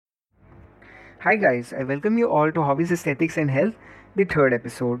Hi, guys. I welcome you all to Hobbies, Aesthetics, and Health, the third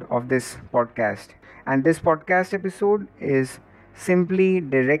episode of this podcast. And this podcast episode is simply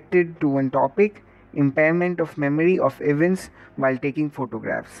directed to one topic: impairment of memory of events while taking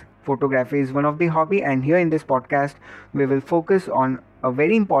photographs. Photography is one of the hobby, and here in this podcast, we will focus on a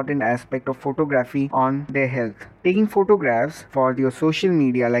very important aspect of photography on their health. Taking photographs for your social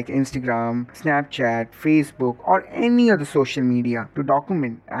media like Instagram, Snapchat, Facebook, or any other social media to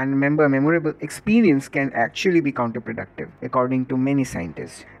document and remember a memorable experience can actually be counterproductive, according to many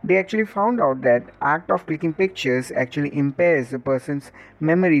scientists. They actually found out that act of clicking pictures actually impairs a person's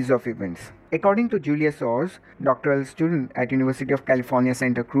memories of events. According to Julia Soares, doctoral student at University of California,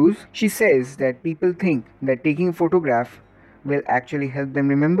 Santa Cruz, she says that people think that taking a photograph will actually help them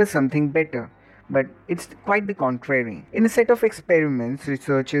remember something better. But it's quite the contrary. In a set of experiments,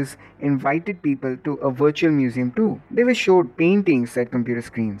 researchers invited people to a virtual museum too. They were showed paintings at computer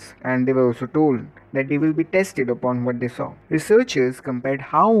screens, and they were also told that they will be tested upon what they saw. Researchers compared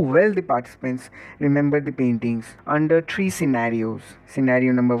how well the participants remembered the paintings under three scenarios.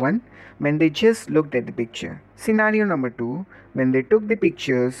 Scenario number one, when they just looked at the picture. Scenario number two, when they took the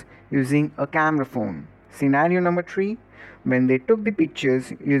pictures using a camera phone. Scenario number three, when they took the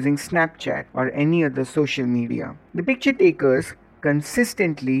pictures using Snapchat or any other social media. The picture takers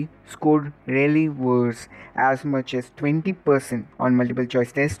consistently scored really worse, as much as 20% on multiple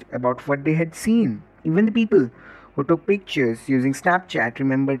choice test about what they had seen. Even the people who took pictures using Snapchat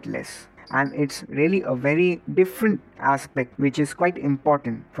remembered less. And it's really a very different aspect which is quite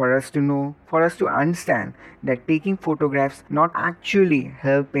important for us to know, for us to understand that taking photographs not actually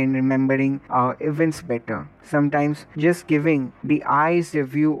help in remembering our events better. Sometimes just giving the eyes a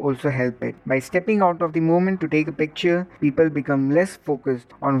view also help it. By stepping out of the moment to take a picture, people become less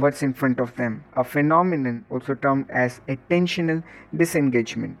focused on what's in front of them, a phenomenon also termed as attentional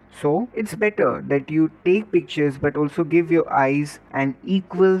disengagement. So it's better that you take pictures but also give your eyes an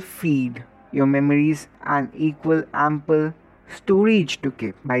equal feed, your memories an equal ample storage to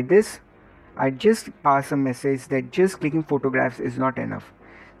keep. By this, I just pass a message that just clicking photographs is not enough.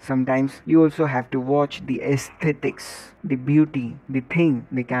 Sometimes you also have to watch the aesthetics, the beauty, the thing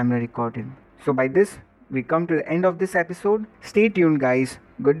the camera recorded. So by this, we come to the end of this episode. Stay tuned, guys.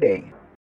 Good day.